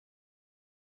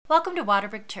Welcome to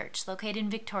Waterbrick Church, located in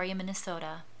Victoria,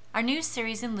 Minnesota. Our new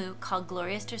series in Luke, called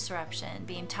Glorious Disruption,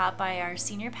 being taught by our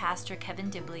senior pastor, Kevin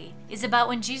Dibley, is about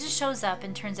when Jesus shows up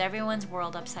and turns everyone's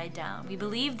world upside down. We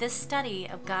believe this study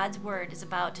of God's Word is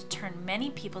about to turn many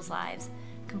people's lives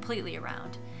completely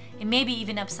around, and maybe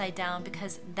even upside down,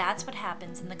 because that's what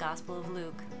happens in the Gospel of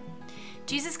Luke.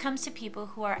 Jesus comes to people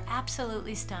who are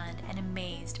absolutely stunned and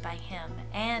amazed by Him,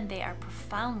 and they are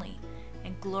profoundly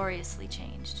and gloriously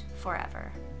changed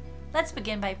forever. Let's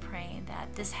begin by praying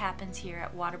that this happens here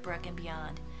at Waterbrook and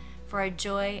beyond for our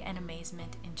joy and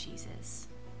amazement in Jesus.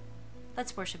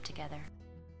 Let's worship together.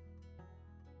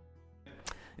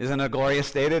 Isn't it a glorious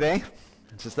day today?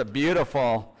 It's just a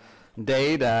beautiful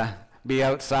day to be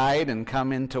outside and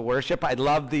come into worship. I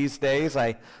love these days.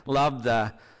 I love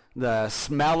the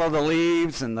smell of the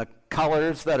leaves and the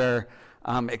colors that are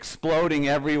exploding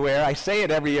everywhere. I say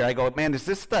it every year. I go, man, is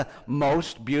this the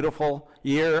most beautiful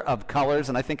year of colors?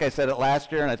 And I think I said it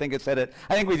last year, and I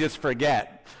think we just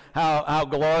forget how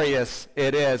glorious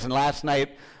it is. And last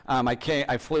night,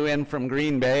 I flew in from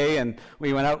Green Bay, and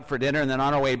we went out for dinner, and then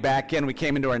on our way back in, we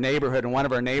came into our neighborhood, and one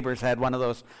of our neighbors had one of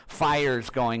those fires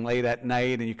going late at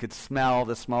night, and you could smell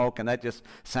the smoke, and that just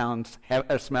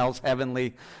smells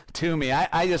heavenly to me.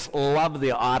 I just love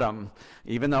the autumn,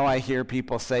 even though I hear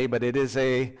people say, but it is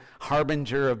a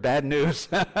harbinger of bad news.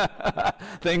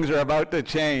 Things are about to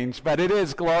change, but it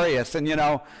is glorious. And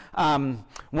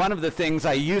one of the things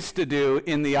I used to do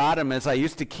in the autumn is I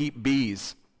used to keep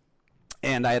bees.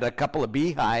 And I had a couple of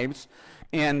beehives,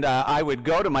 and I would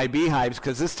go to my beehives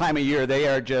because this time of year they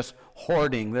are just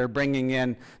hoarding. They're bringing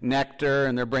in nectar,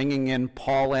 and they're bringing in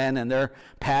pollen, and they're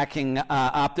packing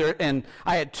up there. And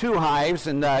I had two hives,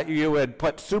 and you would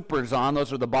put supers on.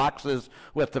 Those were the boxes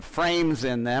with the frames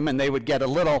in them, and they would get a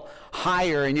little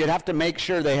higher, and you'd have to make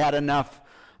sure they had enough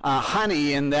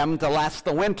honey in them to last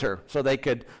the winter so they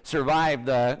could survive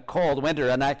the cold winter.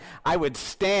 And I would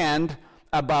stand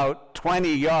about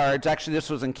 20 yards, actually this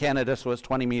was in Canada, so it was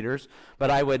 20 meters,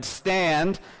 but I would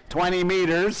stand 20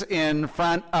 meters in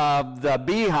front of the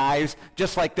beehives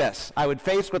just like this. I would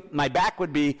my back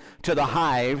would be to the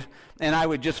hive, and I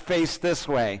would just face this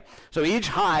way. So each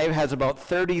hive has about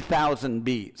 30,000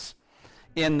 bees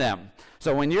in them.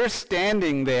 So when you're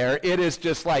standing there, it is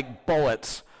just like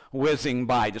bullets whizzing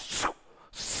by, just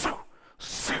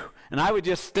and I would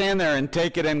just stand there and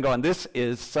take it in going, this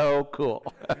is so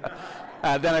cool.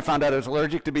 Then I found out I was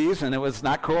allergic to bees, and it was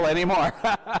not cool anymore.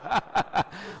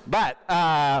 But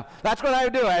that's what I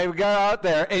would do. I would go out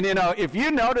there, and if you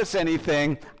notice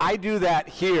anything, I do that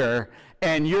here,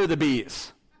 and you're the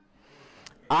bees.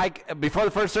 Before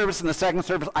the first service and the second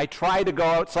service, I try to go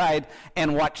outside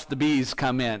and watch the bees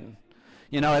come in.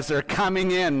 As they're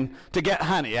coming in to get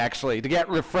honey, actually, to get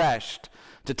refreshed,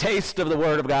 to taste of the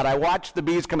Word of God. I watch the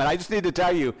bees come in. I just need to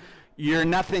tell you, you're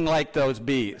nothing like those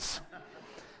bees.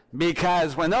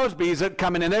 Because when those bees are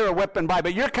coming in, they were whipping by,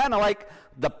 but you're kind of like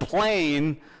the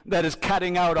plane that is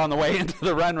cutting out on the way into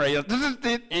the runway. And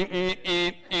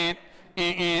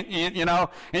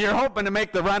you're hoping to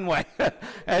make the runway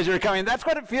as you're coming. That's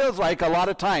what it feels like a lot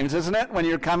of times, isn't it? When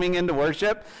you're coming into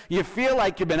worship, you feel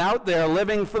like you've been out there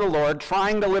living for the Lord,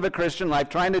 trying to live a Christian life,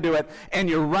 trying to do it, and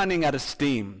you're running out of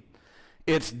steam.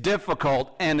 It's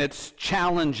difficult, and it's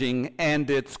challenging, and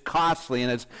it's costly.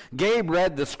 And as Gabe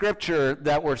read the scripture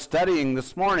that we're studying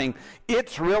this morning,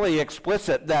 it's really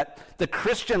explicit that the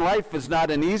Christian life is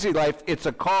not an easy life. It's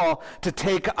a call to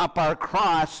take up our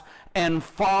cross and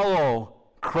follow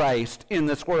Christ in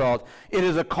this world. It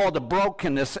is a call to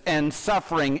brokenness and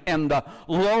suffering and the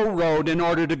low road in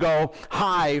order to go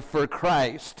high for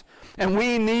Christ. And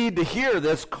we need to hear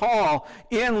this call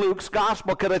in Luke's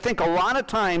gospel, because I think a lot of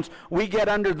times we get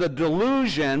under the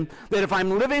delusion that if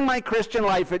I'm living my Christian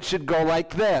life, it should go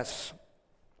like this.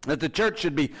 That the church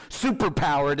should be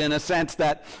superpowered in a sense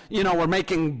that, we're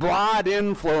making broad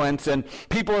influence and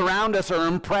people around us are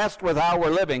impressed with how we're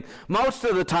living. Most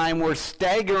of the time we're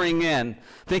staggering in,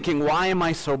 thinking, why am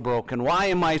I so broken? Why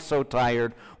am I so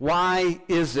tired? Why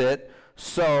is it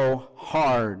so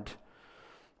hard?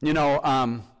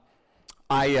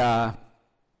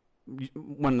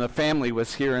 When the family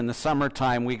was here in the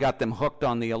summertime, we got them hooked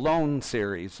on the Alone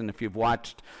series. And if you've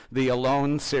watched the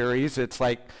Alone series, it's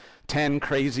like 10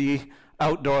 crazy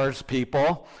outdoors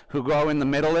people who go in the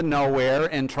middle of nowhere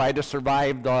and try to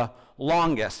survive the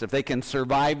longest. If they can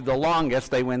survive the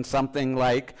longest, they win something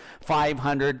like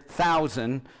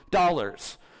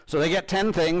 $500,000. So they get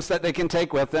 10 things that they can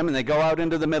take with them, and they go out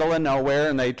into the middle of nowhere,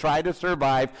 and they try to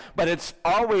survive. But it's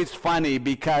always funny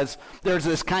because there's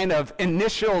this kind of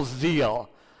initial zeal,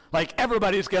 like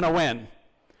everybody's going to win.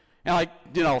 And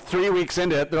 3 weeks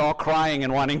into it, they're all crying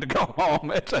and wanting to go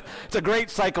home. It's a great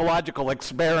psychological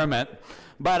experiment.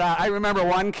 But I remember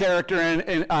one character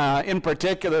in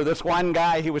particular, this one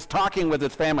guy, he was talking with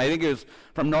his family. I think he was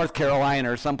from North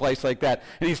Carolina or someplace like that.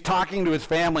 And he's talking to his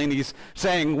family, and he's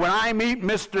saying, when I meet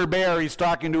Mr. Bear, he's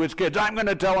talking to his kids, I'm going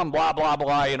to tell him blah, blah,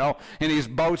 blah, and he's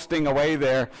boasting away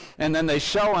there. And then they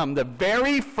show him the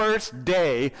very first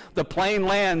day the plane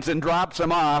lands and drops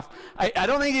him off. I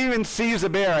don't think he even sees a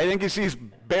bear. I think he sees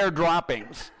bear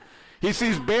droppings. He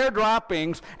sees bear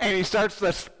droppings, and he starts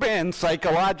to spin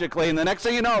psychologically, and the next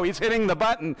thing you know, he's hitting the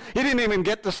button. He didn't even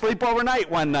get to sleep overnight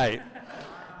one night.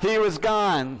 He was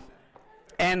gone.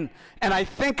 And I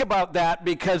think about that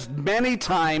because many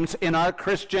times in our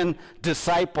Christian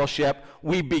discipleship,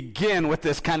 we begin with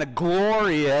this kind of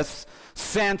glorious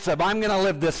sense of, I'm going to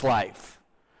live this life,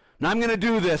 and I'm going to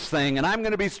do this thing, and I'm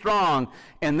going to be strong.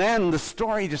 And then the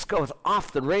story just goes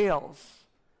off the rails,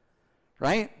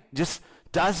 right? Just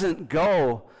doesn't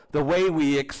go the way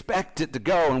we expect it to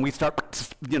go, and we start,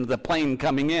 the plane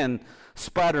coming in,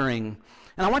 sputtering.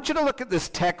 And I want you to look at this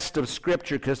text of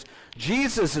Scripture because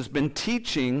Jesus has been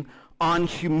teaching on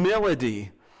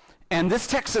humility, and this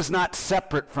text is not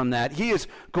separate from that. He is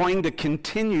going to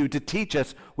continue to teach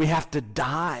us we have to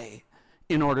die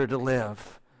in order to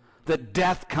live, that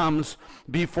death comes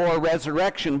before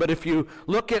resurrection. But if you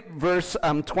look at verse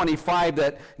 25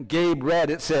 that Gabe read,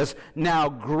 it says, now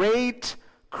great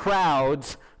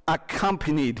crowds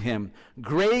accompanied him.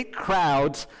 Great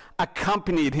crowds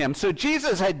accompanied him. So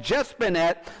Jesus had just been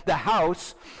at the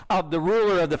house of the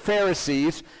ruler of the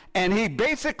Pharisees, and he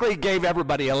basically gave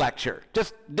everybody a lecture.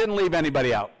 Just didn't leave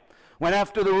anybody out. Went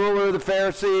after the ruler of the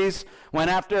Pharisees,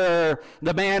 went after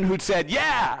the man who'd said,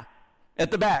 yeah,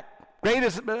 at the back.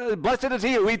 Blessed is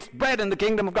he who eats bread in the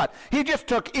kingdom of God. He just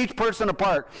took each person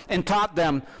apart and taught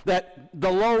them that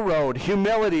the low road,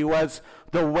 humility, was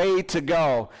the way to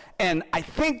go. And I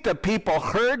think the people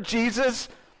heard Jesus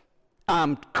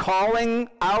calling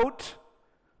out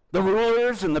the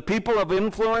rulers and the people of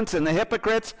influence and the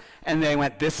hypocrites, and they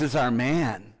went, this is our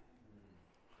man.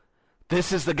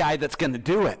 This is the guy that's going to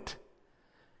do it.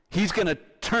 He's going to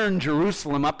turn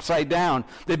Jerusalem upside down.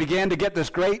 They began to get this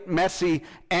great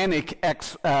messianic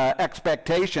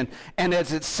expectation. And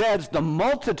as it says, the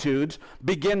multitudes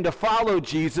begin to follow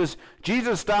Jesus.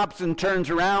 Jesus stops and turns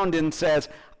around and says,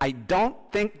 I don't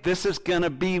think this is going to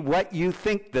be what you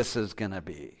think this is going to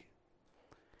be.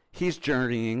 He's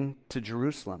journeying to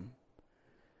Jerusalem.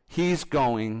 He's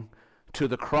going to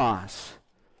the cross.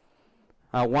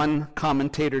 One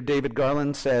commentator, David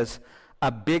Garland, says,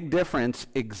 a big difference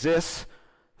exists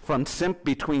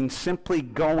between simply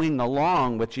going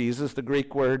along with Jesus, the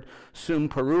Greek word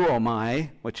sumperuomai,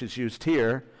 which is used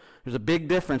here. There's a big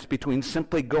difference between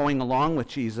simply going along with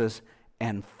Jesus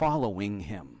and following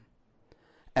him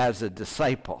as a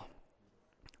disciple.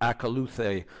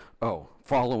 Akalutheo,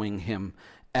 following him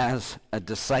as a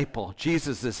disciple.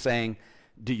 Jesus is saying,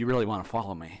 do you really want to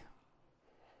follow me?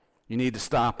 You need to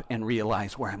stop and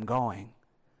realize where I'm going.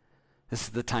 This is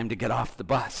the time to get off the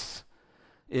bus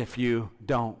if you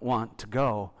don't want to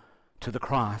go to the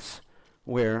cross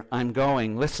where I'm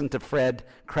going. Listen to Fred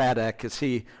Craddock as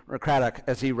he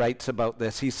writes about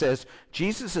this. He says,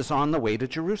 Jesus is on the way to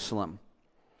Jerusalem.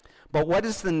 But what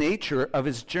is the nature of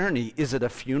his journey? Is it a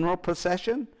funeral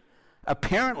procession?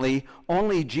 Apparently,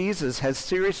 only Jesus has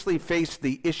seriously faced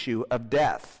the issue of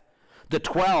death. The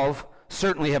 12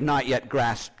 certainly have not yet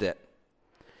grasped it.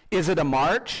 Is it a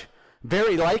march?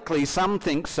 Very likely, some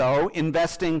think so,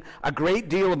 investing a great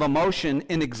deal of emotion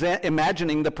in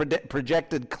imagining the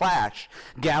projected clash.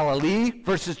 Galilee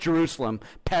versus Jerusalem.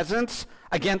 Peasants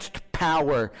against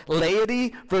power.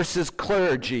 Laity versus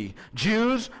clergy.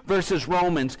 Jews versus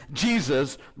Romans.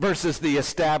 Jesus versus the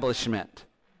establishment.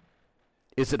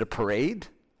 Is it a parade?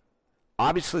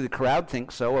 Obviously, the crowd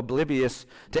thinks so, oblivious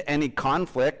to any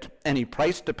conflict, any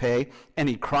price to pay,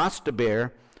 any cross to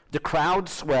bear. The crowd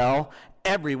swell.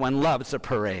 Everyone loves a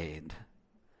parade.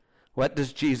 What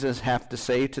does Jesus have to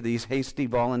say to these hasty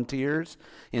volunteers?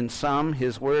 In sum,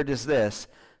 his word is this: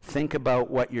 think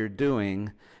about what you're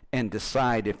doing and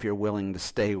decide if you're willing to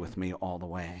stay with me all the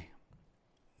way.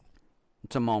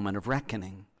 It's a moment of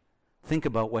reckoning. Think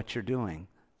about what you're doing.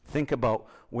 Think about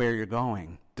where you're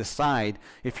going. Decide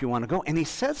if you want to go. And he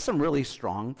says some really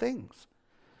strong things.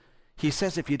 He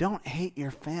says if you don't hate your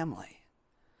family,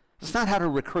 it's not how to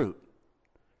recruit,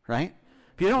 right?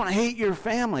 If you don't hate your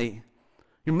family,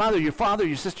 your mother, your father,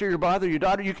 your sister, your brother, your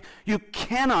daughter, you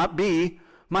cannot be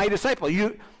my disciple.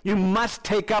 You must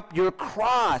take up your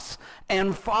cross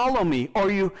and follow me, or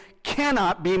you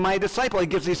cannot be my disciple. He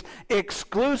gives these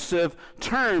exclusive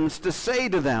terms to say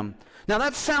to them. Now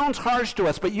that sounds harsh to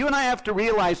us, but you and I have to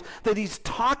realize that he's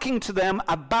talking to them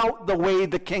about the way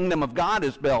the kingdom of God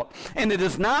is built. And it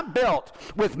is not built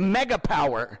with mega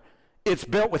power. It's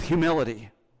built with humility.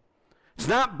 It's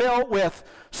not built with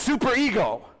super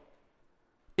ego.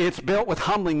 It's built with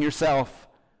humbling yourself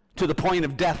to the point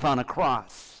of death on a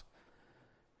cross.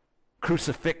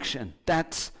 Crucifixion.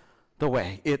 That's the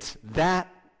way. It's that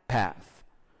path.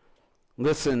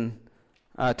 Listen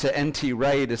to N.T.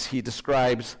 Wright as he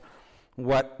describes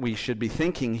what we should be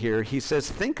thinking here. He says,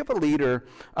 think of a leader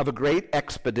of a great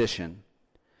expedition.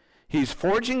 He's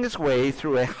forging his way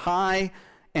through a high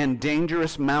and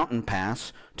dangerous mountain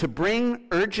pass to bring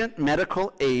urgent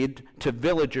medical aid to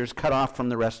villagers cut off from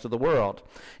the rest of the world.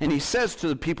 And he says to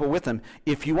the people with him,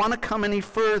 if you want to come any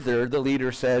further, the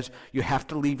leader says, you have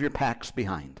to leave your packs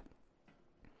behind.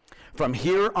 From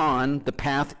here on, the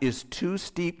path is too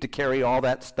steep to carry all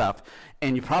that stuff,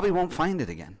 and you probably won't find it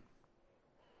again.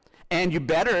 And you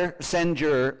better send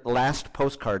your last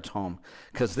postcards home,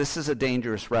 because this is a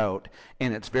dangerous route,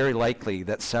 and it's very likely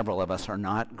that several of us are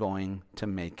not going to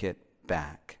make it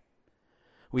back.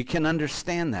 We can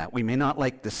understand that. We may not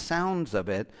like the sounds of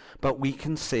it, but we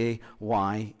can see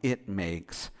why it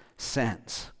makes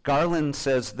sense. Garland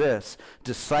says this,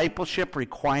 discipleship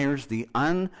requires the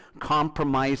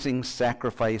uncompromising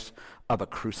sacrifice of a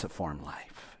cruciform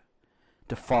life.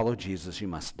 To follow Jesus, you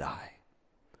must die.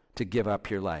 To give up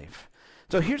your life.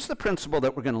 So here's the principle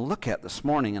that we're going to look at this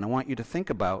morning, and I want you to think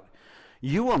about.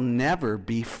 You will never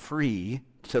be free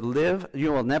to live,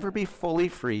 you will never be fully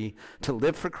free to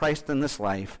live for Christ in this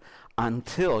life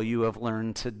until you have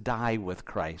learned to die with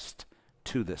Christ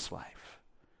to this life.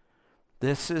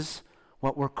 This is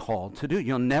what we're called to do.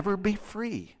 You'll never be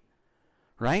free,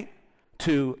 right?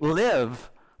 To live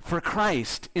for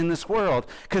Christ in this world,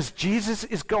 because Jesus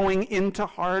is going into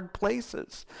hard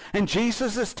places, and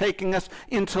Jesus is taking us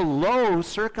into low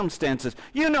circumstances.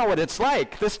 You know what it's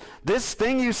like. This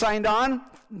thing you signed on,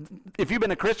 if you've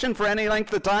been a Christian for any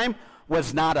length of time,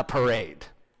 was not a parade,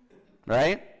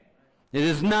 right? It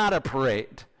is not a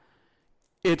parade.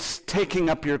 It's taking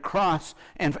up your cross,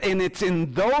 and it's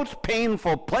in those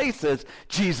painful places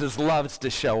Jesus loves to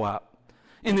show up.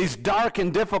 In these dark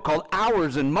and difficult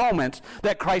hours and moments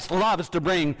that Christ loves to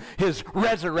bring his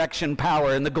resurrection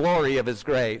power and the glory of his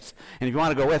grace. And if you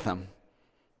want to go with him,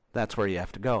 that's where you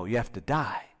have to go. You have to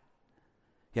die.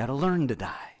 You got to learn to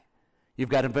die. You've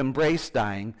got to embrace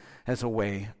dying as a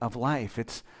way of life.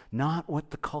 It's not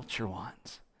what the culture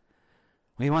wants.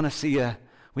 We want to see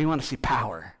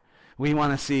power. We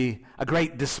want to see a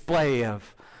great display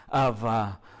of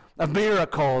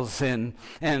miracles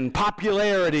and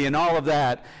popularity and all of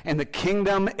that. And the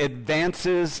kingdom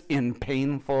advances in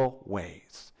painful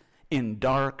ways, in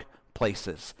dark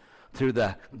places, through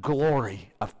the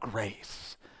glory of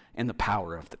grace and the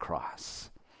power of the cross.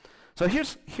 So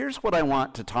here's what I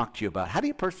want to talk to you about. How do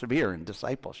you persevere in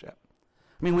discipleship?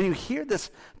 I mean, when you hear this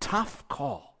tough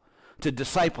call to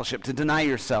discipleship, to deny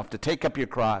yourself, to take up your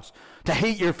cross, to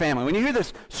hate your family. When you hear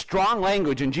this strong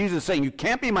language and Jesus saying, you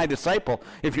can't be my disciple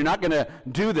if you're not going to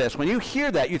do this, when you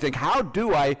hear that, you think, how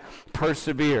do I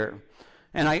persevere?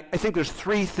 And I think there's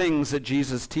three things that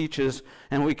Jesus teaches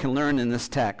and we can learn in this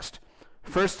text.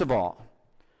 First of all,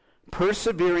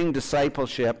 persevering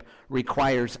discipleship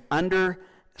requires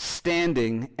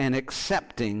understanding and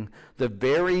accepting the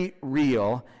very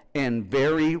real and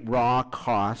very raw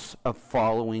costs of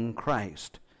following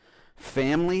Christ.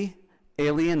 Family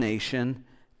alienation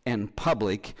and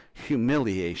public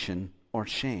humiliation or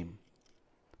shame.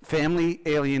 Family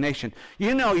alienation.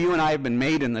 You know, you and I have been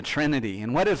made in the Trinity,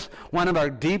 and what is one of our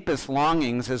deepest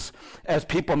longings as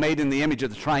people made in the image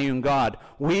of the triune God?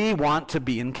 We want to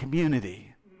be in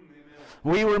community. Amen.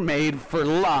 We were made for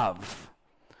love.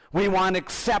 We want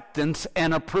acceptance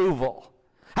and approval.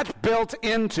 That's built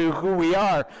into who we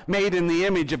are, made in the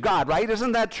image of God, right?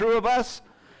 Isn't that true of us?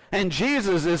 And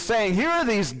Jesus is saying, here are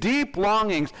these deep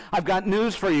longings. I've got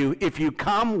news for you. If you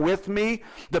come with me,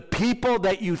 the people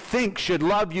that you think should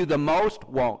love you the most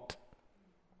won't.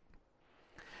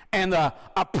 And the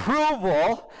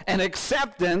approval and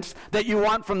acceptance that you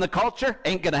want from the culture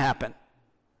ain't going to happen.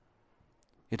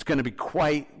 It's going to be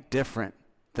quite different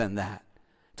than that.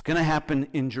 It's going to happen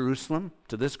in Jerusalem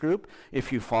to this group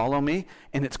if you follow me,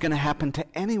 and it's going to happen to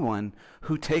anyone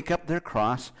who take up their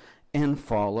cross and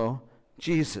follow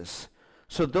Jesus.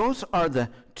 So those are the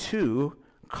two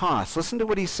costs. Listen to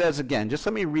what he says again. Just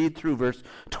let me read through verse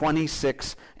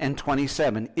 26 and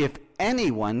 27. If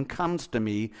anyone comes to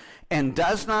me and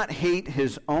does not hate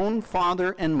his own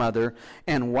father and mother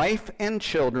and wife and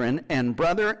children and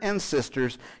brother and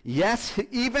sisters, yes,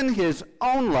 even his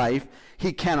own life,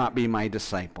 he cannot be my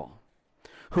disciple.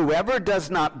 Whoever does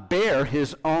not bear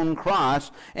his own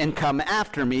cross and come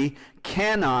after me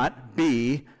cannot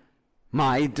be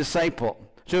my disciple.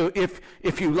 So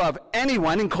if you love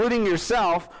anyone, including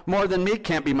yourself, more than me,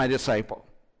 can't be my disciple.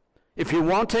 If you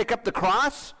won't take up the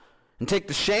cross and take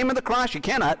the shame of the cross, you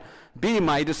cannot be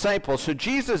my disciple. So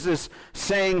Jesus is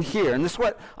saying here, and this is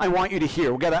what I want you to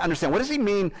hear. We've got to understand, what does he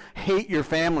mean, hate your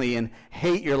family and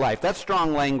hate your life? That's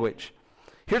strong language.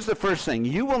 Here's the first thing.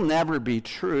 You will never be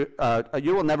free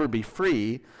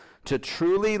to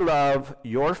truly love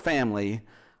your family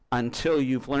until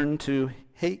you've learned to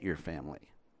hate your family.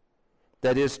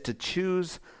 That is, to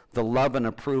choose the love and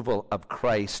approval of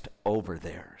Christ over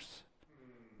theirs.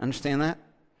 Understand that?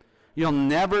 You'll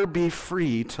never be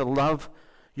free to love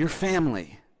your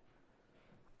family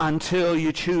until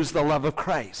you choose the love of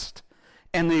Christ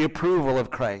and the approval of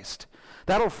Christ.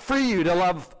 That'll free you to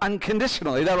love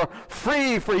unconditionally. That'll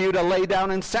free for you to lay down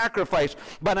and sacrifice.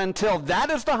 But until that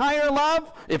is the higher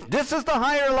love, if this is the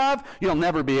higher love, you'll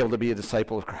never be able to be a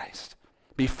disciple of Christ.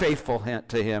 Be faithful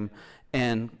to him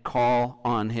and call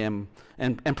on him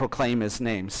and proclaim his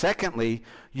name. Secondly,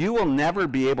 you will never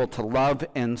be able to love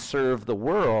and serve the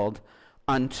world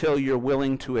until you're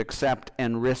willing to accept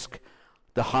and risk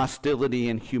the hostility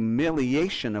and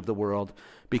humiliation of the world,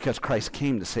 because Christ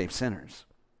came to save sinners.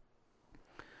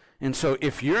 And so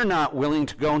if you're not willing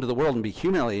to go into the world and be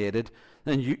humiliated,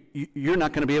 then you're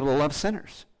not going to be able to love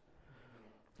sinners.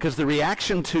 Because the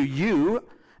reaction to you,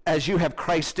 as you have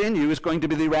Christ in you, is going to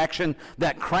be the reaction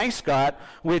that Christ got,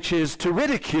 which is to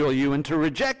ridicule you and to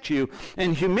reject you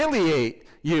and humiliate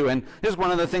you. And this is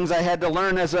one of the things I had to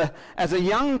learn as a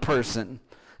young person.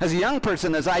 As a young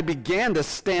person, as I began to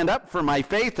stand up for my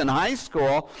faith in high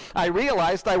school, I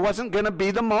realized I wasn't going to be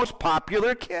the most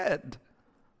popular kid.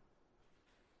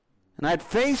 And I'd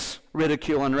face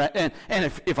ridicule, and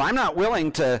if I'm not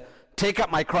willing to take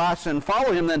up my cross and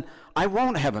follow him, then I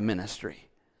won't have a ministry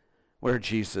where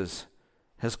Jesus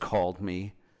has called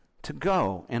me to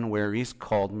go and where he's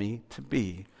called me to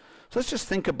be. So let's just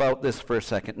think about this for a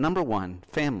second. Number one,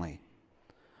 family.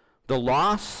 The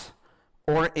loss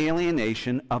or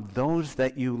alienation of those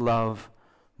that you love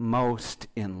most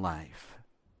in life.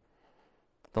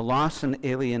 The loss and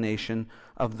alienation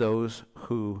of those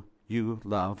who you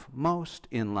love most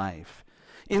in life.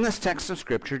 In this text of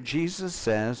Scripture, Jesus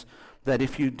says that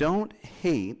if you don't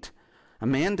hate, a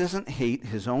man doesn't hate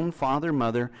his own father,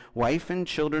 mother, wife, and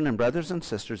children, and brothers and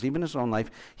sisters, even his own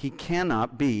life, he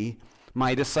cannot be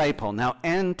my disciple. Now,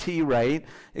 N.T. Wright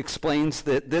explains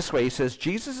that this way. He says,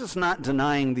 Jesus is not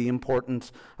denying the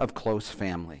importance of close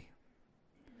family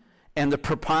and the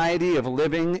propriety of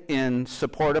living in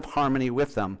supportive harmony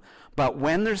with them. But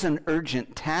when there's an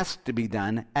urgent task to be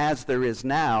done, as there is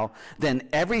now, then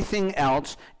everything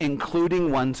else,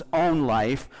 including one's own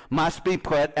life, must be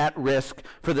put at risk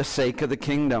for the sake of the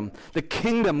kingdom. The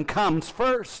kingdom comes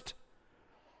first.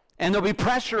 And there'll be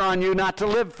pressure on you not to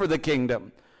live for the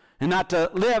kingdom and not to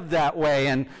live that way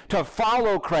and to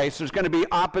follow Christ. There's going to be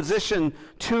opposition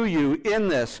to you in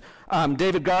this.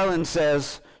 David Garland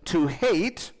says, to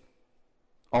hate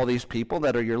all these people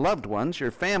that are your loved ones, your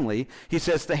family, he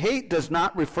says the hate does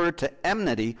not refer to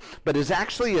enmity, but is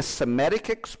actually a Semitic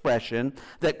expression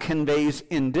that conveys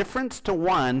indifference to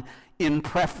one in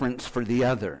preference for the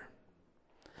other.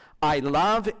 I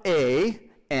love A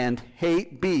and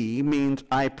hate B means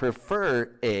I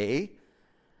prefer A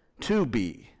to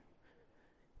B.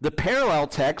 The parallel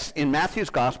text in Matthew's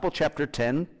Gospel, chapter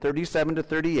 10, 37 to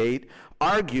 38,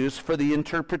 argues for the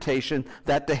interpretation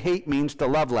that to hate means to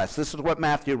love less. This is what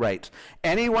Matthew writes.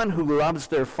 Anyone who loves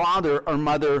their father or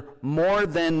mother more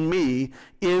than me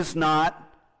is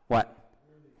not, what?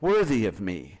 Worthy of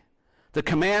me. The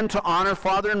command to honor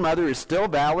father and mother is still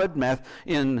valid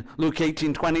in Luke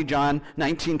 18:20, John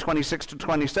 19:26 to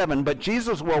 27, but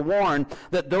Jesus will warn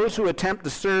that those who attempt to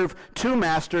serve two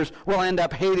masters will end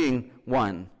up hating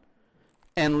one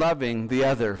and loving the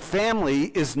other. Family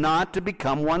is not to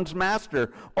become one's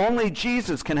master. Only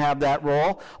Jesus can have that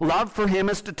role. Love for him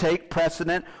is to take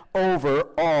precedent over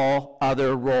all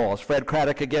other roles. Fred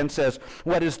Craddock again says,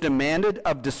 what is demanded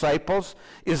of disciples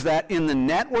is that in the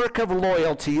network of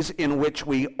loyalties in which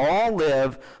we all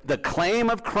live, the claim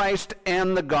of Christ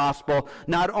and the gospel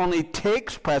not only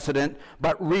takes precedent,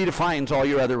 but redefines all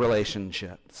your other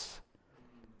relationships.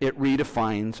 It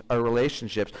redefines our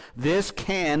relationships. This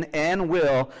can and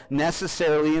will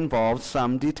necessarily involve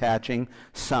some detaching,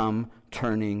 some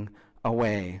turning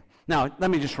away. Now, let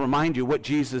me just remind you what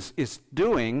Jesus is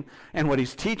doing and what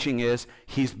he's teaching is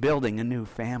he's building a new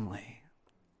family.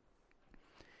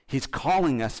 He's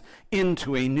calling us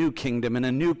into a new kingdom and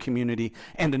a new community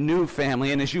and a new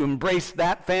family. And as you embrace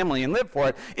that family and live for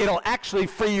it, it'll actually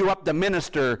free you up to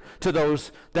minister to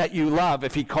those that you love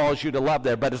if he calls you to love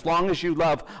there. But as long as you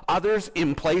love others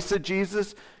in place of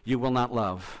Jesus, you will not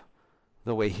love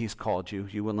the way he's called you.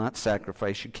 You will not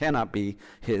sacrifice. You cannot be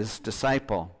his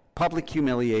disciple. Public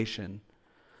humiliation.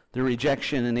 The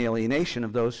rejection and alienation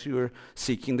of those who are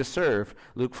seeking to serve.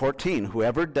 Luke 14,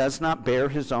 whoever does not bear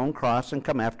his own cross and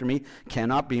come after me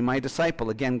cannot be my disciple.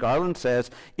 Again, Garland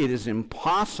says it is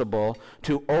impossible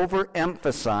to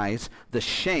overemphasize the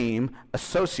shame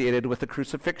associated with the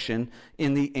crucifixion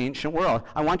in the ancient world.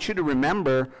 I want you to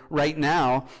remember right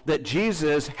now that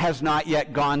Jesus has not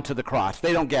yet gone to the cross.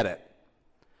 They don't get it.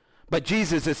 But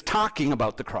Jesus is talking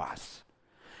about the cross.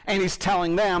 And he's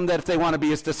telling them that if they want to be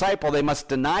his disciple, they must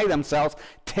deny themselves,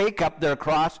 take up their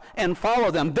cross, and follow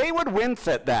them. They would wince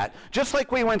at that. Just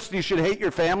like we wince, you should hate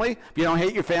your family. If you don't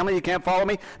hate your family, you can't follow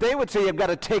me. They would say you've got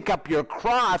to take up your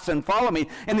cross and follow me.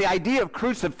 And the idea of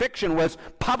crucifixion was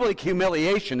public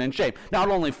humiliation and shame. Not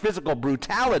only physical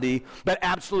brutality, but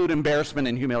absolute embarrassment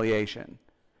and humiliation.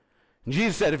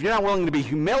 Jesus said, if you're not willing to be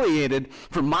humiliated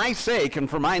for my sake and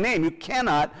for my name, you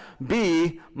cannot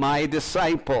be my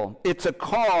disciple. It's a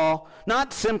call,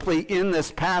 not simply in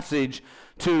this passage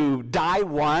to die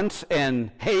once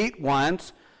and hate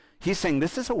once. He's saying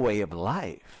this is a way of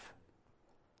life.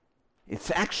 It's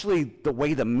actually the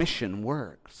way the mission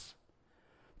works.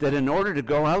 That in order to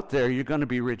go out there, you're going to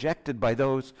be rejected by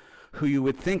those who you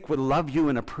would think would love you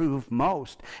and approve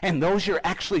most. And those you're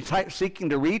actually seeking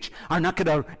to reach are not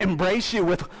going to embrace you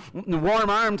with warm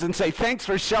arms and say, thanks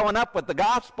for showing up with the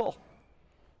gospel.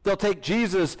 They'll take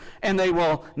Jesus and they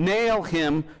will nail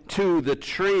him to the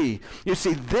tree. You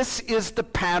see, this is the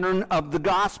pattern of the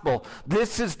gospel.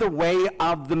 This is the way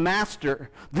of the master.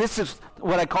 This is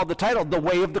what I call the title, the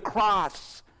way of the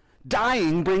cross.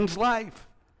 Dying brings life.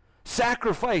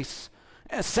 Sacrifice.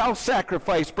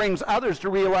 Self-sacrifice brings others to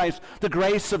realize the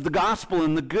grace of the gospel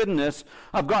and the goodness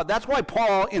of God. That's why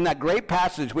Paul, in that great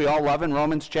passage we all love in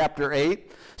Romans chapter 8,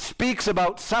 speaks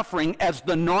about suffering as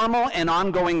the normal and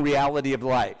ongoing reality of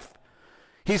life.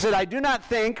 He said, I do not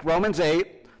think, Romans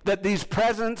 8, that these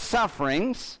present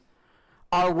sufferings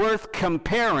are worth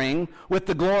comparing with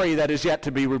the glory that is yet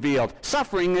to be revealed.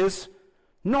 Suffering is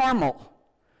normal.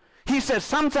 He says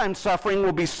sometimes suffering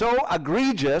will be so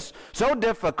egregious, so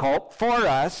difficult for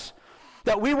us,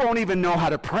 that we won't even know how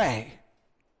to pray.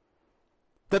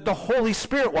 That the Holy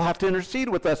Spirit will have to intercede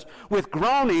with us with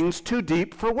groanings too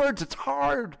deep for words. It's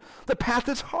hard. The path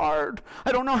is hard.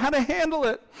 I don't know how to handle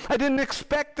it. I didn't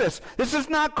expect this. This is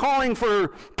not calling for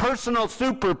personal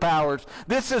superpowers.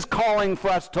 This is calling for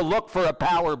us to look for a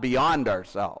power beyond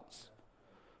ourselves.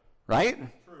 Right?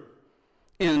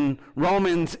 In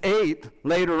Romans 8,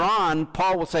 later on,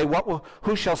 Paul will say,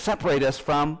 who shall separate us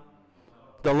from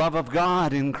the love of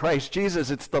God in Christ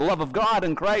Jesus? It's the love of God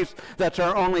in Christ that's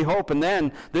our only hope. And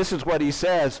then this is what he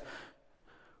says,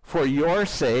 for your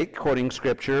sake, quoting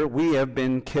Scripture, we have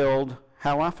been killed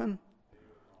how often?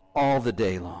 All the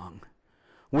day long.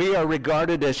 We are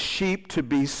regarded as sheep to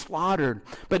be slaughtered.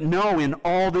 But no, in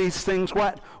all these things,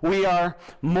 what? We are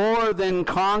more than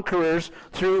conquerors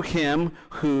through him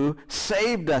who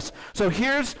saved us. So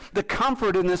here's the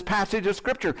comfort in this passage of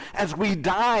Scripture. As we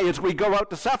die, as we go out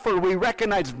to suffer, we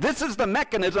recognize this is the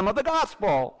mechanism of the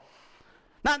gospel.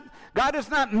 God is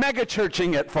not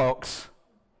mega-churching it, folks.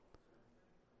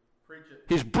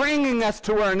 He's bringing us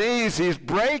to our knees. He's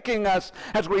breaking us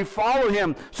as we follow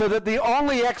him, so that the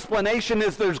only explanation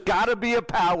is there's got to be a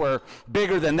power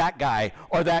bigger than that guy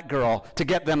or that girl to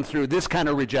get them through this kind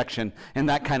of rejection and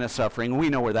that kind of suffering. We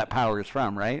know where that power is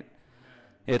from, right?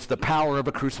 It's the power of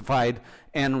a crucified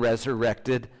and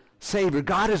resurrected Savior.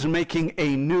 God is making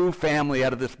a new family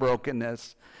out of this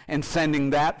brokenness and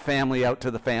sending that family out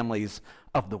to the families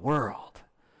of the world,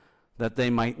 that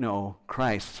they might know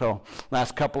Christ. So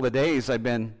last couple of days I've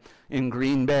been in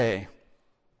Green Bay.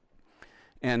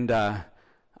 And I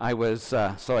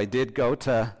did go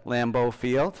to Lambeau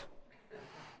Field.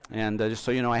 And just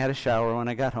so you know, I had a shower when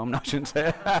I got home. No, I shouldn't say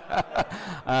it.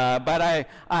 But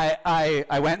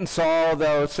I went and saw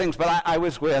those things. But I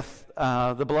was with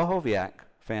the Blahoviak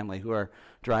family who are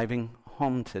driving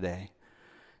home today.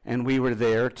 And we were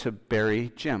there to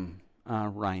bury Jim,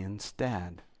 Ryan's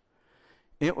dad.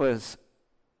 It was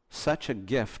such a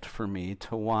gift for me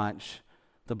to watch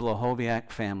the Blahoviak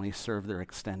family serve their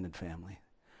extended family.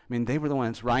 I mean, they were the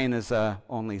ones. Ryan is an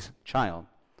only child.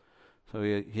 So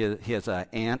he has an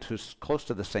aunt who's close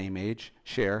to the same age,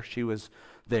 Cher. She was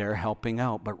there helping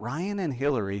out. But Ryan and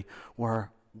Hillary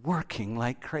were working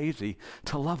like crazy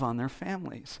to love on their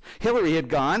families. Hillary had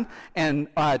gone and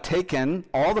taken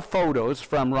all the photos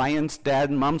from Ryan's dad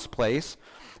and mom's place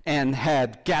and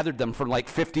had gathered them for like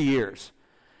 50 years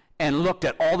and looked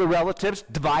at all the relatives,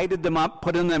 divided them up,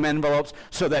 put in them envelopes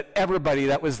so that everybody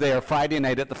that was there Friday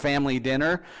night at the family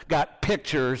dinner got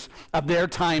pictures of their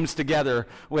times together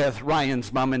with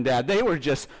Ryan's mom and dad. They were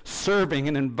just serving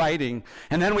and inviting.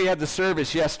 And then we had the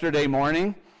service yesterday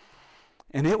morning,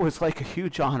 and it was like a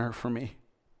huge honor for me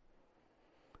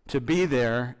to be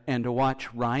there and to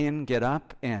watch Ryan get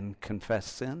up and confess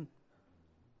sin,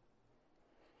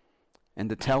 and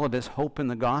to tell of his hope in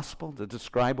the gospel, to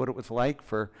describe what it was like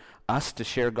for us to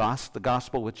share the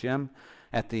gospel with Jim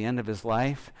at the end of his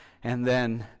life. And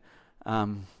then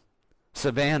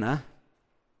Savannah,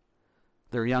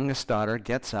 their youngest daughter,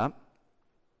 gets up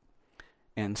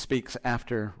and speaks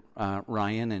after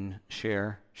Ryan and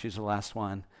Cher. She's the last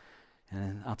one.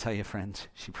 And I'll tell you, friends,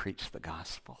 she preached the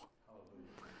gospel.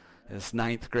 This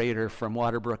 9th grader from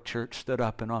Waterbrook Church stood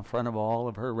up in front of all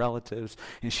of her relatives,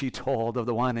 and she told of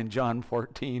the one in John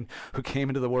 14 who came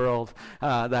into the world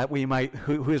that we might,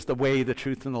 who is the way, the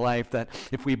truth, and the life, that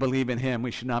if we believe in him,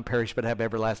 we should not perish but have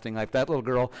everlasting life. That little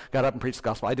girl got up and preached the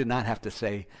gospel. I did not have to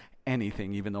say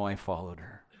anything, even though I followed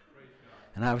her.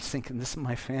 And I was thinking, this is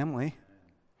my family.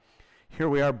 Here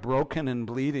we are, broken and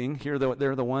bleeding. Here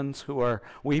they're the ones who are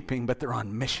weeping, but they're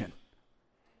on mission.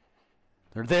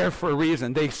 They're there for a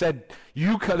reason. They said,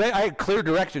 I had clear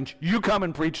directions. You come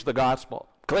and preach the gospel.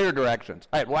 Clear directions.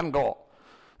 I had one goal.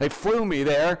 They flew me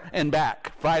there and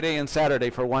back Friday and Saturday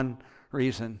for one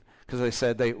reason, because they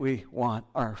said we want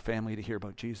our family to hear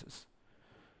about Jesus,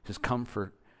 his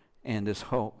comfort and his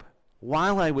hope.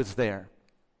 While I was there,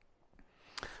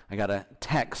 I got a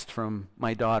text from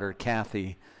my daughter,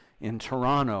 Kathy, in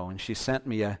Toronto, and she sent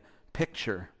me a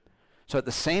picture. So at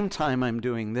the same time I'm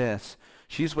doing this,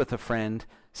 she's with a friend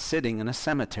sitting in a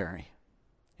cemetery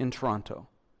in Toronto.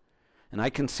 And I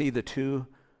can see the two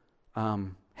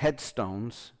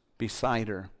headstones beside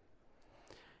her.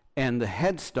 And the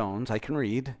headstones, I can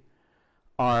read,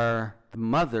 are the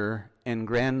mother and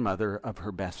grandmother of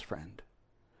her best friend.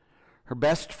 Her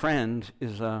best friend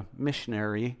is a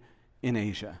missionary in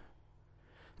Asia.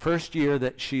 First year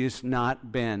that she's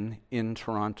not been in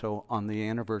Toronto on the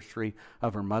anniversary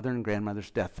of her mother and grandmother's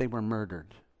death. They were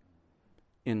murdered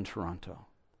in Toronto.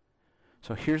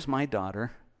 So here's my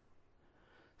daughter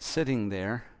sitting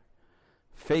there,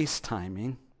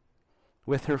 FaceTiming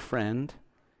with her friend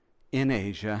in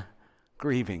Asia,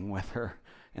 grieving with her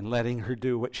and letting her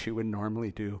do what she would normally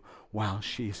do while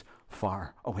she's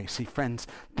far away. See, friends,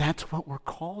 that's what we're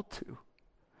called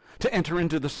to enter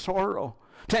into the sorrow,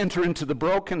 to enter into the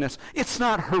brokenness. It's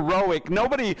not heroic.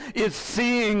 Nobody is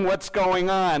seeing what's going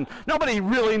on. Nobody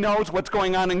really knows what's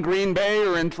going on in Green Bay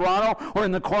or in Toronto or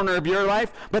in the corner of your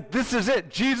life. But this is it.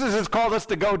 Jesus has called us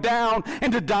to go down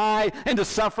and to die and to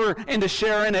suffer and to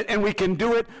share in it. And we can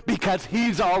do it because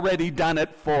he's already done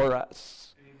it for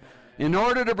us. Amen. In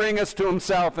order to bring us to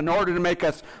himself, in order to make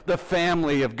us the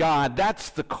family of God. That's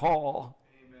the call.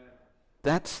 Amen.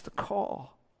 That's the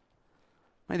call.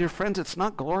 My dear friends, it's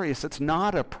not glorious. It's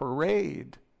not a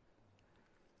parade.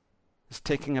 It's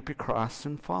taking up your cross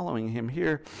and following him.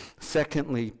 Here,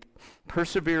 secondly,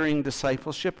 persevering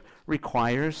discipleship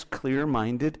requires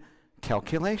clear-minded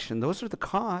calculation. Those are the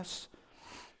costs.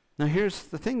 Now here's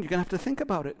the thing. You're going to have to think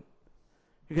about it.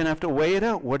 You're going to have to weigh it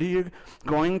out. What are you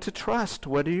going to trust?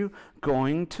 What are you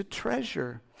going to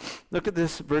treasure? Look at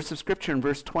this verse of Scripture in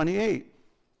verse 28.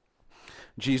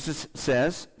 Jesus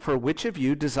says, "For which of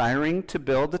you, desiring to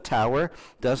build a tower,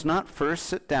 does not first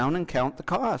sit down and count the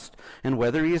cost, and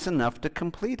whether he is enough to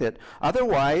complete it?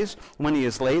 Otherwise, when he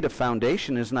has laid a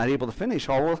foundation and is not able to finish,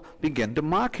 all will begin to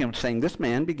mock him, saying, 'This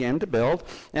man began to build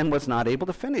and was not able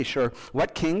to finish.' Or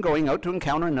what king going out to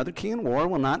encounter another king in war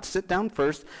will not sit down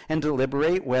first and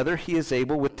deliberate whether he is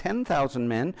able with 10,000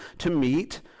 men to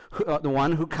meet the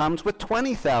one who comes with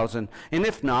 20,000. And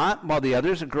if not, while the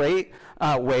other is a great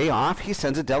way off, he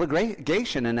sends a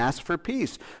delegation and asks for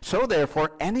peace. So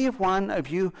therefore, any one of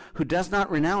you who does not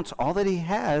renounce all that he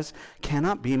has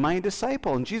cannot be my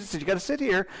disciple." And Jesus said, you got to sit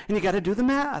here and you got to do the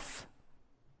math.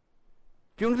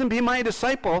 If you want to be my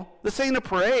disciple, this ain't a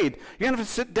parade. You're going to have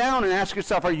to sit down and ask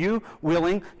yourself, are you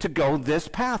willing to go this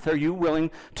path? Are you willing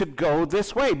to go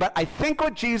this way? But I think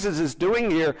what Jesus is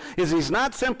doing here is he's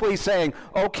not simply saying,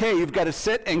 okay, you've got to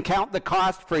sit and count the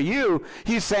cost for you.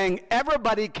 He's saying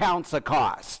everybody counts a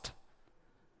cost.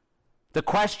 The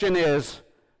question is,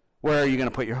 where are you going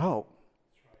to put your hope?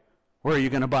 Where are you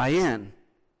going to buy in?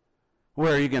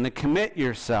 Where are you going to commit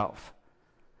yourself?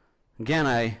 Again,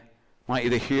 I want you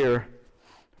to hear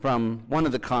from one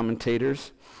of the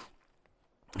commentators.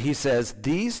 He says,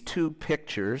 these two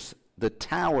pictures, the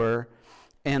tower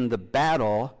and the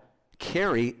battle,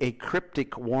 carry a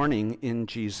cryptic warning in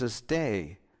Jesus'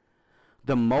 day.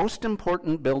 The most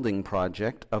important building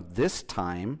project of this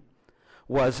time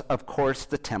was, of course,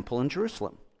 the temple in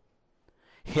Jerusalem.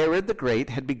 Herod the Great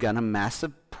had begun a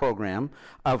massive program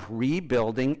of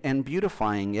rebuilding and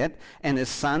beautifying it, and his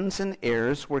sons and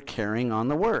heirs were carrying on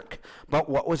the work. But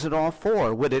what was it all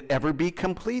for? Would it ever be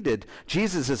completed?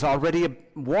 Jesus has already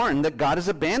warned that God has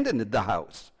abandoned the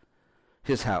house,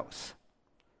 his house.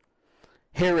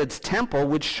 Herod's temple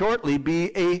would shortly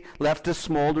be left a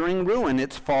smoldering ruin,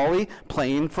 its folly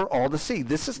plain for all to see.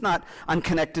 This is not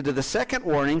unconnected to the second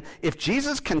warning. If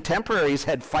Jesus' contemporaries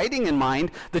had fighting in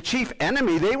mind, the chief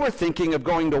enemy they were thinking of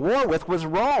going to war with was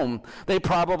Rome. They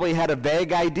probably had a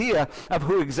vague idea of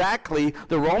who exactly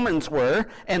the Romans were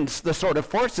and the sort of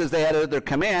forces they had at their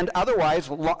command. Otherwise,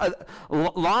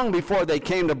 long before they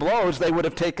came to blows, they would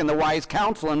have taken the wise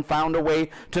counsel and found a way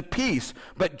to peace.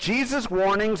 But Jesus'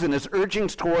 warnings and his urging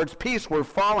towards peace were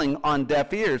falling on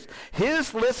deaf ears.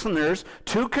 His listeners,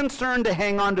 too concerned to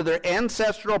hang on to their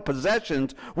ancestral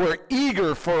possessions, were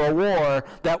eager for a war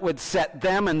that would set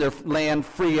them and their land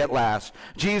free at last.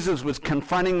 Jesus was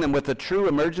confronting them with a true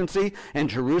emergency, and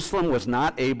Jerusalem was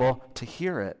not able to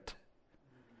hear it.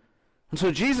 And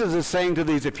so Jesus is saying to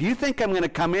these, if you think I'm going to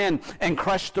come in and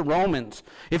crush the Romans,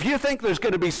 if you think there's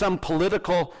going to be some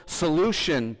political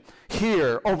solution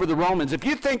here over the Romans, if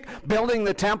you think building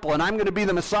the temple and I'm going to be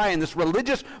the Messiah and this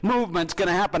religious movement's going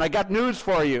to happen, I got news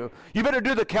for you. You better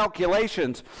do the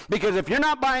calculations, because if you're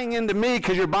not buying into me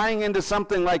because you're buying into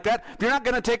something like that, if you're not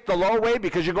going to take the low way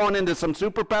because you're going into some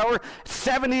superpower,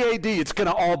 70 AD, it's going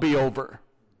to all be over.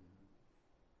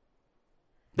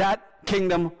 That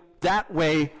kingdom, that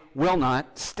way, will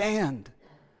not stand.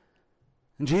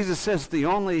 And Jesus says the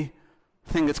only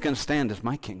thing that's going to stand is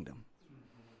my kingdom.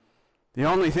 The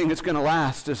only thing that's going to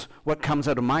last is what comes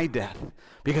out of my death,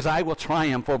 because I will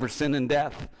triumph over sin and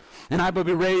death, and I will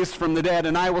be raised from the dead,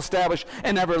 and I will establish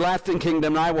an everlasting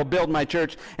kingdom, and I will build my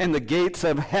church, and the gates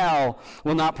of hell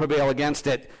will not prevail against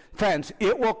it. Friends,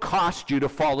 it will cost you to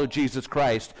follow Jesus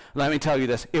Christ. Let me tell you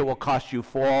this, it will cost you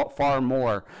far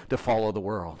more to follow the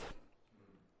world.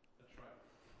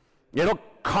 It'll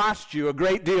cost you a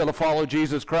great deal to follow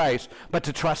Jesus Christ, but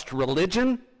to trust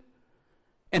religion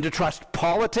and to trust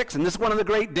politics, and this is one of the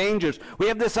great dangers. We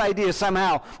have this idea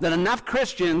somehow that enough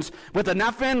Christians with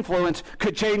enough influence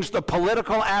could change the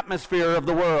political atmosphere of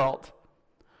the world,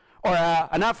 or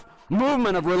enough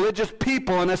movement of religious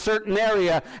people in a certain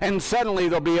area, and suddenly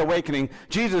there'll be awakening.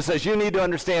 Jesus says you need to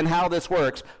understand how this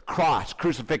works. Cross,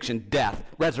 crucifixion, death,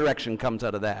 resurrection comes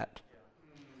out of that.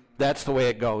 That's the way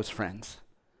it goes, friends.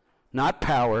 Not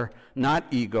power, not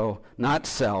ego, not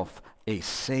self, a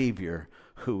Savior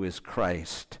who is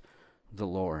Christ the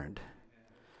Lord.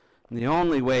 And the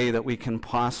only way that we can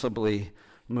possibly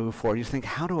move forward, you think,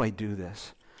 how do I do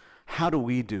this? How do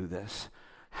we do this?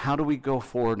 How do we go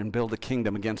forward and build a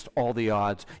kingdom against all the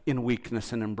odds in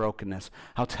weakness and in brokenness?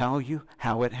 I'll tell you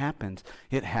how it happens.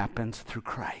 It happens through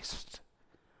Christ,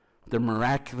 the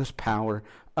miraculous power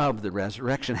of the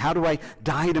resurrection. How do I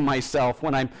die to myself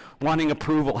when I'm wanting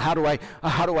approval? How do I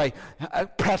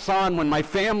press on when my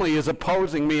family is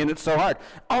opposing me and it's so hard?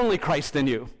 Only Christ in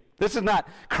you. This is not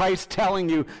Christ telling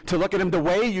you to look at him. The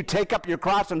way you take up your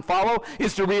cross and follow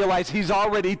is to realize he's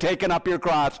already taken up your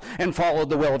cross and followed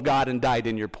the will of God and died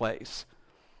in your place.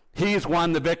 He's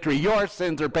won the victory. Your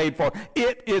sins are paid for.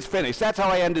 It is finished. That's how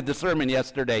I ended the sermon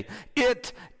yesterday.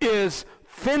 It is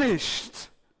finished.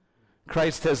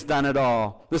 Christ has done it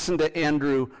all. Listen to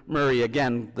Andrew Murray,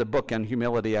 again, the book on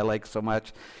humility I like so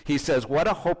much. He says, what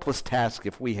a hopeless task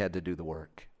if we had to do the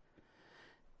work.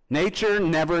 Nature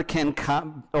never can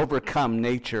overcome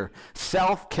nature.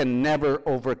 Self can never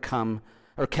overcome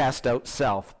or cast out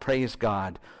self. Praise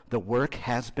God. The work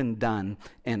has been done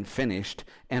and finished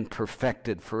and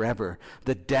perfected forever.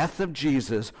 The death of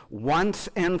Jesus once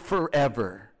and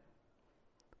forever.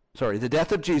 The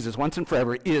death of Jesus once and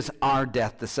forever is our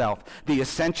death to self. The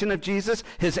ascension of Jesus,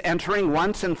 his entering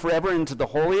once and forever into the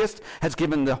holiest, has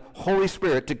given the Holy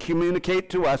Spirit to communicate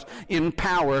to us in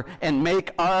power and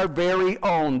make our very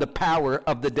own the power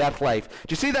of the death life.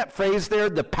 Do you see that phrase there,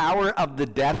 the power of the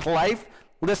death life?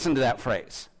 Listen to that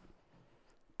phrase,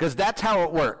 because that's how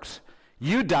it works.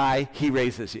 You die, he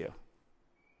raises you.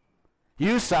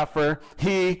 You suffer,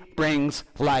 he brings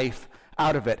life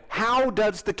out of it. How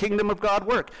does the kingdom of God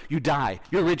work? You die.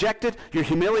 You're rejected. You're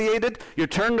humiliated. You're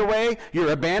turned away.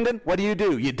 You're abandoned. What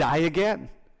do? You die again.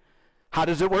 How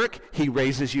does it work? He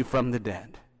raises you from the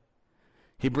dead.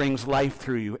 He brings life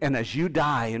through you. And as you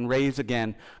die and raise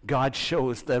again, God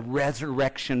shows the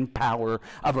resurrection power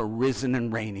of a risen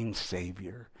and reigning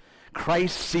Savior.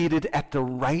 Christ seated at the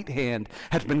right hand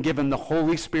has been given the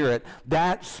Holy Spirit.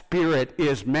 That Spirit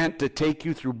is meant to take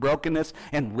you through brokenness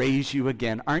and raise you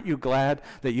again. Aren't you glad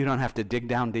that you don't have to dig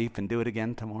down deep and do it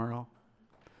again tomorrow?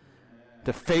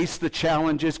 To face the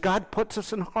challenges. God puts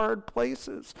us in hard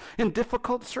places, in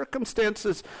difficult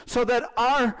circumstances, so that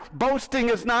our boasting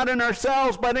is not in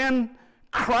ourselves, but in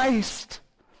Christ.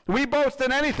 We boast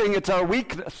in anything, it's our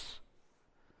weakness.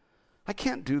 I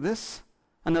can't do this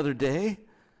another day.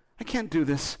 I can't do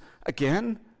this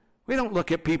again. We don't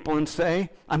look at people and say,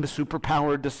 I'm a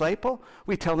superpowered disciple.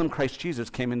 We tell them Christ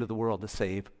Jesus came into the world to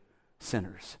save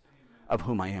sinners, of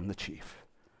whom I am the chief.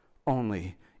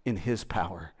 Only in his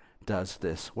power does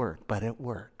this work, but it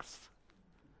works.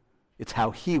 It's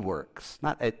how he works,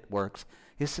 not it works.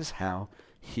 This is how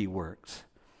he works.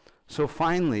 So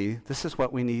finally, this is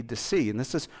what we need to see, and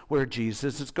this is where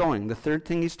Jesus is going. The third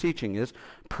thing he's teaching is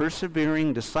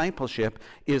persevering discipleship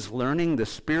is learning the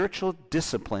spiritual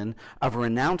discipline of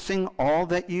renouncing all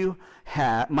that you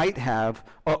might have,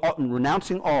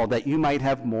 renouncing all that you might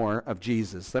have more of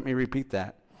Jesus. Let me repeat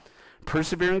that.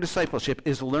 Persevering discipleship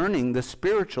is learning the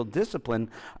spiritual discipline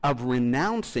of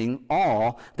renouncing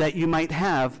all that you might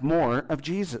have more of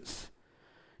Jesus.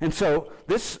 And so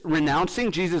this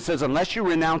renouncing, Jesus says, unless you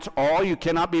renounce all, you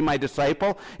cannot be my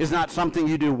disciple, is not something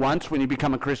you do once when you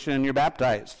become a Christian and you're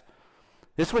baptized.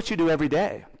 This is what you do every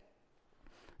day.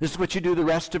 This is what you do the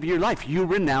rest of your life. You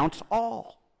renounce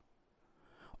all.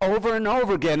 Over and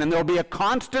over again, and there'll be a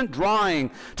constant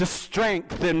drawing to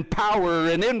strength and power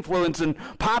and influence and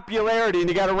popularity, and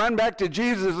you got to run back to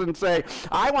Jesus and say,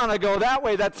 I want to go that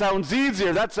way. That sounds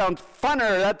easier. That sounds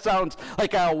funner. That sounds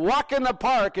like a walk in the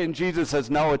park. And Jesus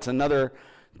says, no, it's another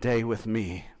day with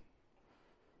me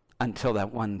until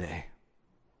that one day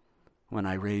when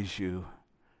I raise you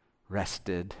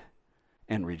rested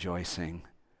and rejoicing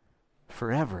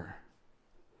forever.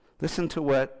 Listen to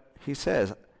what he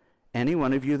says. Any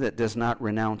one of you that does not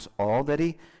renounce all that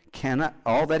he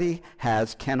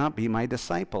has cannot be my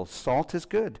disciple. Salt is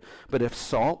good, but if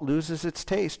salt loses its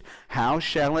taste, how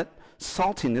shall its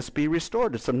saltiness be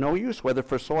restored? It's of no use, whether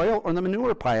for soil or the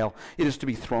manure pile. It is to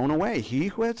be thrown away. He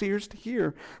who has ears to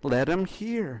hear, let him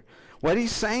hear. What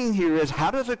he's saying here is, how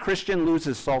does a Christian lose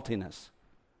his saltiness?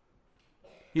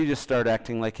 You just start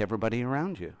acting like everybody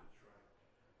around you.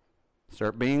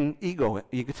 Start being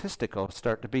egotistical.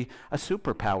 Start to be a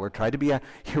superpower. Try to be a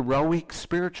heroic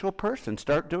spiritual person.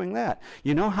 Start doing that.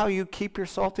 You know how you keep your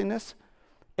saltiness?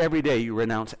 Every day you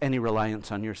renounce any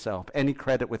reliance on yourself, any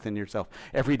credit within yourself.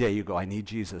 Every day you go, I need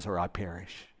Jesus or I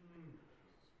perish.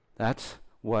 That's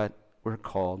what we're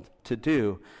called to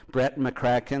do. Brett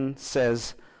McCracken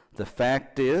says, the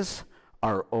fact is,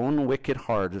 our own wicked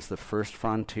heart is the first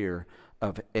frontier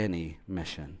of any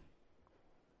mission.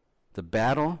 The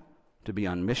battle to be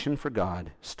on mission for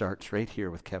God starts right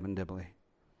here with Kevin Dibley.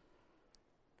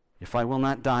 If I will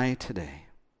not die today,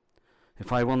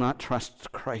 if I will not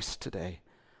trust Christ today,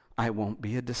 I won't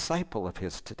be a disciple of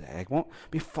his today. I won't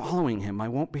be following him. I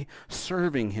won't be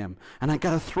serving him. And I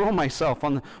got to throw myself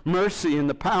on the mercy and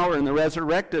the power and the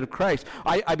resurrected of Christ.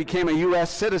 I became a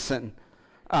U.S. citizen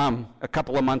a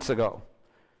couple of months ago.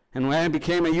 And when I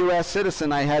became a U.S.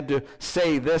 citizen, I had to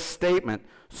say this statement: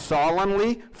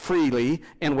 solemnly, freely,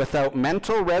 and without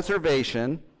mental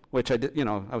reservation, which I did,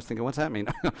 I was thinking, what's that mean?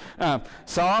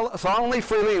 Solemnly,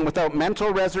 freely, and without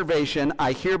mental reservation,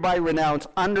 I hereby renounce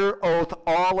under oath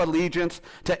all allegiance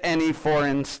to any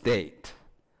foreign state.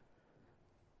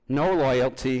 No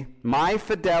loyalty. My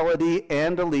fidelity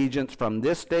and allegiance from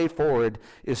this day forward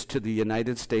is to the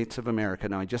United States of America.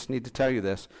 Now, I just need to tell you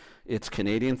this. It's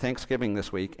Canadian Thanksgiving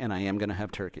this week, and I am going to have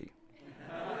turkey.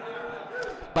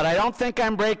 But I don't think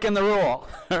I'm breaking the rule,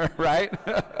 right?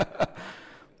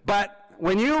 But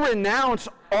when you renounce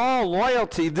all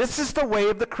loyalty, this is the way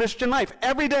of the Christian life.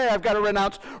 Every day I've got to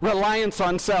renounce reliance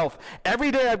on self.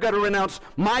 Every day I've got to renounce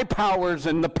my powers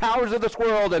and the powers of this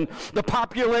world and the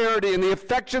popularity and the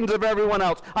affections of everyone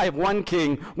else. I have one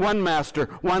King, one Master,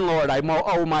 one Lord. I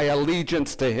owe my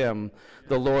allegiance to him,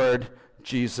 the Lord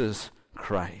Jesus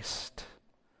Christ.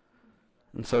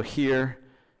 And so here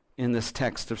in this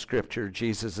text of Scripture,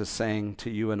 Jesus is saying to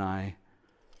you and I,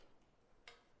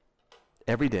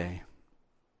 every day,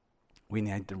 we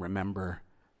need to remember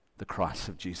the cross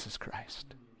of Jesus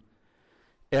Christ.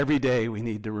 Every day we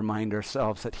need to remind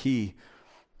ourselves that he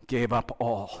gave up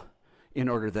all in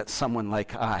order that someone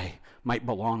like I might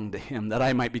belong to him, that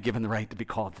I might be given the right to be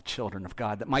called the children of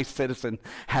God, that my citizenship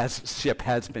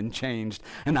has been changed,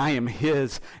 and I am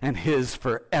his and his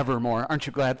forevermore. Aren't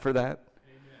you glad for that?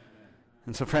 Amen.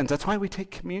 And so, friends, that's why we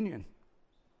take communion.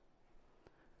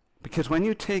 Because when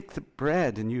you take the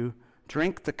bread and you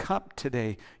drink the cup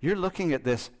today, you're looking at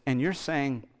this and you're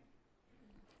saying,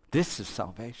 this is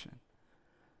salvation.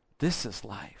 This is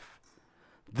life.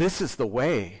 This is the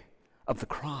way of the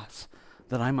cross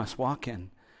that I must walk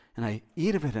in. And I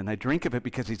eat of it and I drink of it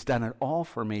because he's done it all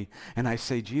for me. And I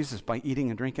say, Jesus, by eating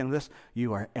and drinking of this,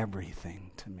 you are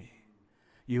everything to me.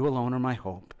 You alone are my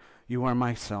hope. You are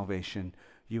my salvation.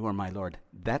 You are my Lord.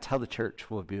 That's how the church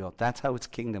will be built. That's how its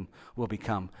kingdom will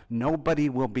become. Nobody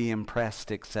will be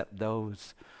impressed except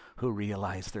those who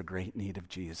realize their great need of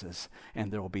Jesus.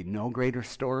 And there will be no greater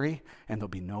story and there'll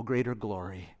be no greater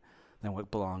glory than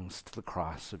what belongs to the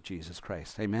cross of Jesus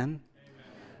Christ. Amen?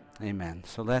 Amen.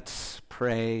 So let's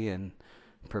pray and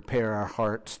prepare our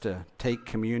hearts to take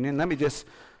communion. Let me just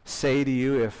say to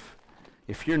you,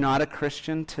 if you're not a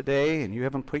Christian today and you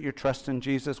haven't put your trust in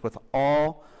Jesus with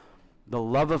all the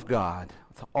love of God,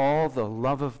 with all the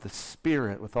love of the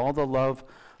Spirit, with all the love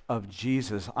of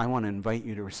Jesus, I want to invite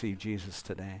you to receive Jesus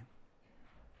today.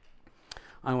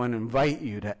 I want to invite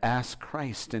you to ask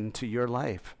Christ into your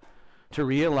life, to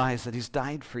realize that he's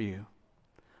died for you.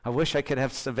 I wish I could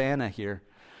have Savannah here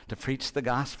to preach the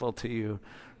gospel to you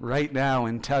right now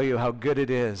and tell you how good it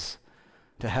is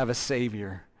to have a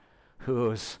Savior who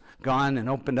has gone and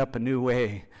opened up a new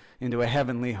way into a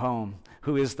heavenly home,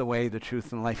 who is the way, the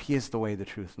truth, and the life. He is the way, the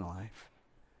truth, and the life.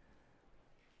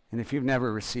 And if you've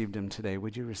never received him today,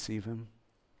 would you receive him?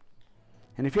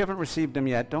 And if you haven't received him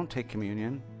yet, don't take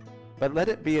communion, but let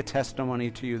it be a testimony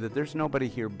to you that there's nobody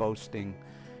here boasting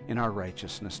in our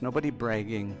righteousness, nobody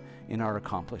bragging in our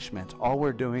accomplishments. All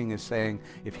we're doing is saying,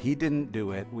 if he didn't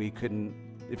do it, we'd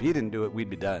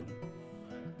be done.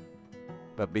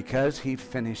 But because he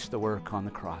finished the work on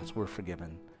the cross, we're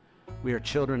forgiven. We are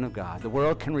children of God. The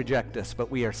world can reject us, but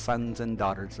we are sons and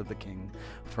daughters of the King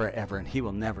forever, and he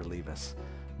will never leave us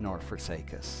nor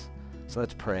forsake us. So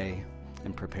let's pray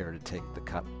and prepare to take the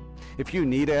cup. If you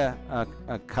need a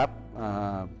cup,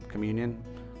 communion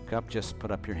cup, just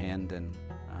put up your hand and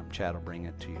Chad will bring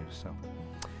it to you. So,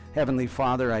 Heavenly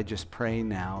Father, I just pray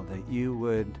now that you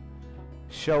would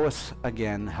show us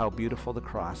again how beautiful the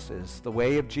cross is. The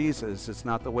way of Jesus is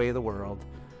not the way of the world.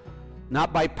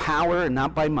 Not by power and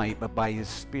not by might, but by his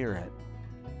Spirit,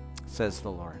 says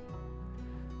the Lord.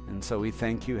 And so we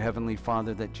thank you, Heavenly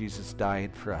Father, that Jesus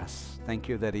died for us. Thank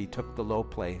you that he took the low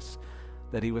place,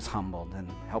 that he was humbled, and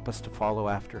help us to follow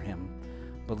after him,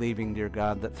 believing, dear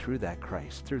God, that through that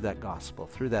Christ, through that gospel,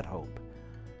 through that hope,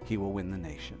 he will win the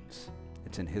nations.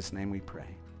 It's in his name we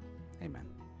pray. Amen.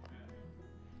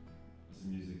 As the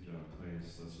music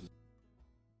plays, let's just...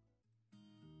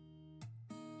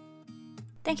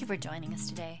 Thank you for joining us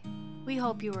today. We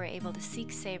hope you were able to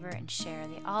seek, savor, and share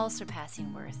the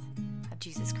all-surpassing worth of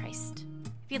Jesus Christ.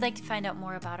 If you'd like to find out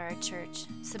more about our church,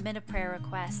 submit a prayer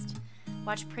request,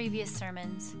 watch previous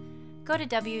sermons, go to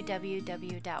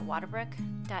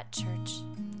www.waterbrook.church.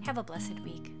 Have a blessed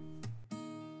week.